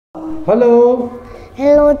Hello.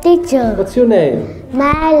 Hello, teacher. What's your name?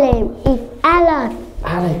 My name is Alex.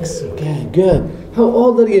 Alex. Okay, good. How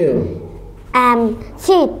old are you? I'm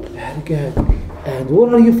 6. Very good. And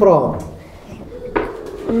where are you from?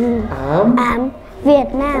 I'm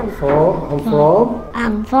Vietnam. I'm from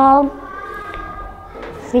I'm from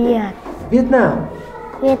Vietnam.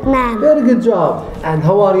 Vietnam. Very good job. And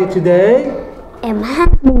how are you today? I'm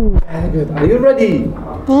happy. Very good. Are you ready?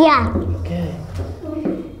 Yeah. Okay.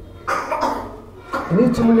 Can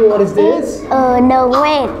you tell me what is this? The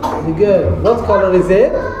weight. Very good. What color is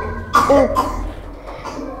it?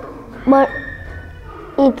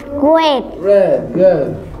 It's great. Red.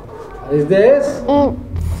 Good. What is this?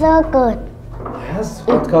 It's circle. Yes.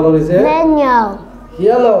 What color is it? Yellow.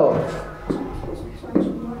 Yellow.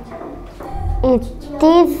 It's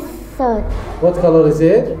t-shirt. What color is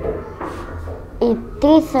it? It's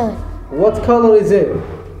t-shirt. What color is it?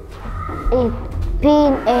 It's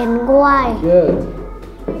pink and white. Good.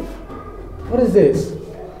 What is this?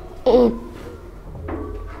 It's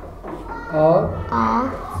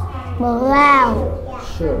brown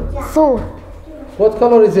Sure. suit. What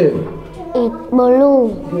color is it? It's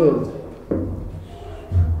blue. Good.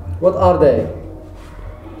 What are they?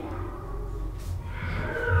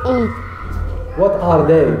 It's What are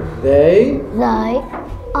they? They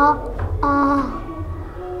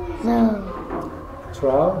the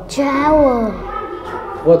shower.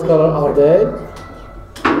 What color are they?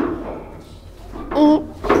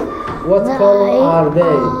 What color are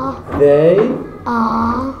they? They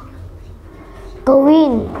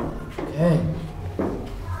Green. Okay.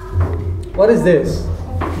 What is this?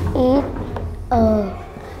 It's a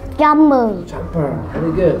jumper. Jumper.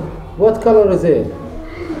 Very good. What color is it?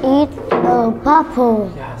 It's a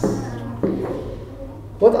purple. Yes.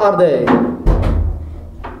 What are they?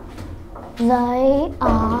 They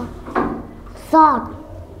are soft.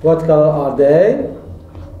 What color are they?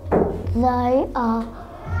 They are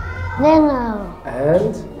yellow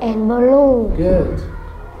And blue. good.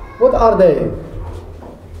 What are they?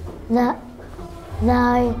 They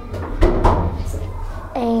are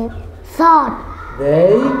soft.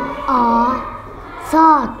 They Are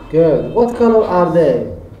soft. good. What color are they?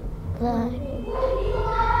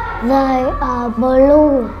 They are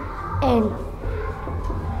blue and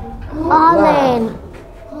orange,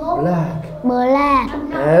 Black. black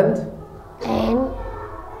And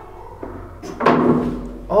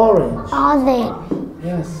orange. orange.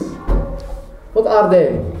 Yes. What are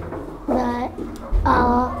they? They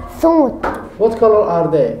are suit. What color are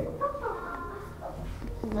they?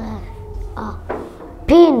 They are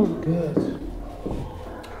pink. Good.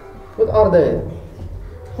 What are they?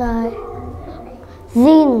 They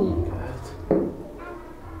green.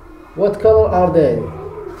 What color are they?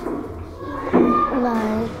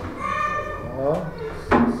 They Uh,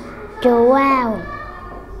 brown.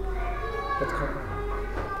 what color?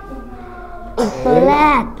 It's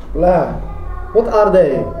black. Black. What are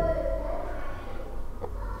they?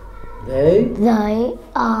 They They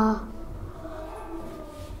are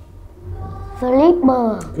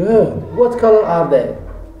slipper. good. What color are they?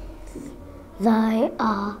 They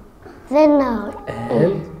are yellow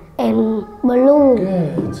And and blue.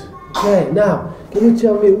 good. Okay, now can you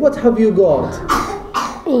tell me what have you got?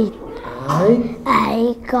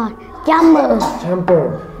 I got jumper.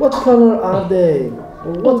 Jumper. What color are they?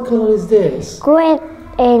 What color is this? Red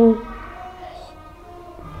and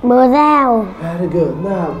brown. Very good.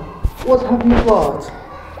 Now, what have you got?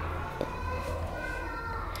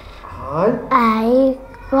 I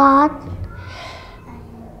got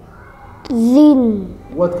green.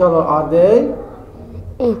 What color are they?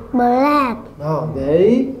 It's black. Now,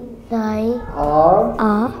 they They are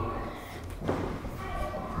are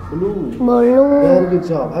blue. blue. Very good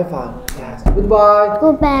job. High five. Yes. Goodbye.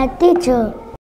 Goodbye, teacher.